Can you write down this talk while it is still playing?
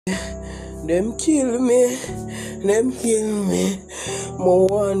Them kill me. My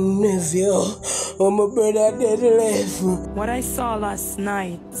one nephew, my brother dead left. What I saw last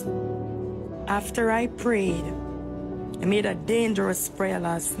night, after I prayed, I made a dangerous prayer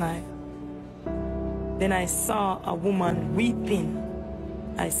last night. Then I saw a woman weeping.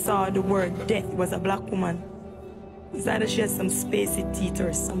 I saw the word death. It was a black woman. It's either she has some spacey teeth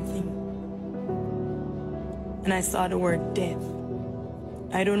or something. And I saw the word death.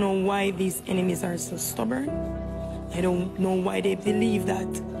 I don't know why these enemies are so stubborn. I don't know why they believe that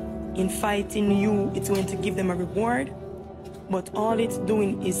in fighting you, it's going to give them a reward. But all it's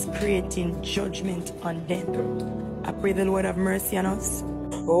doing is creating judgment on them. I pray the Lord have mercy on us.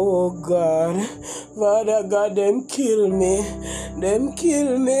 Oh God, Father God, them kill me.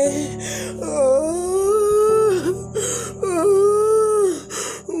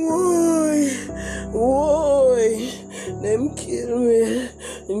 Why? Them kill me.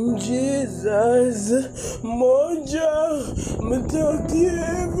 Jesus, Moja, me talk to you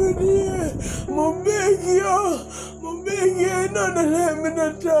every day. Me beg you, none of them me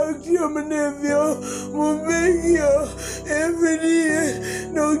not talk to you, my nephew. Me beg you every day.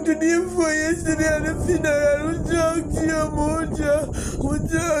 Now today for yesterday at the funeral, we talk to you, Moja. We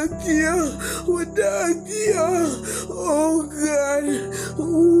talk to you. Oh God,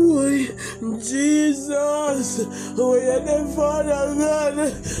 oh Jesus, oh yeah, the Father God.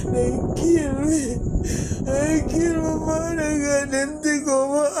 They kill me. They kill my father, God. Them take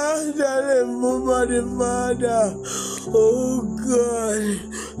over after them, my body, Father. Oh God.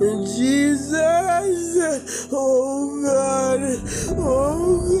 Jesus. Oh God.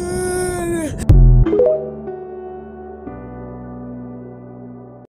 Oh God.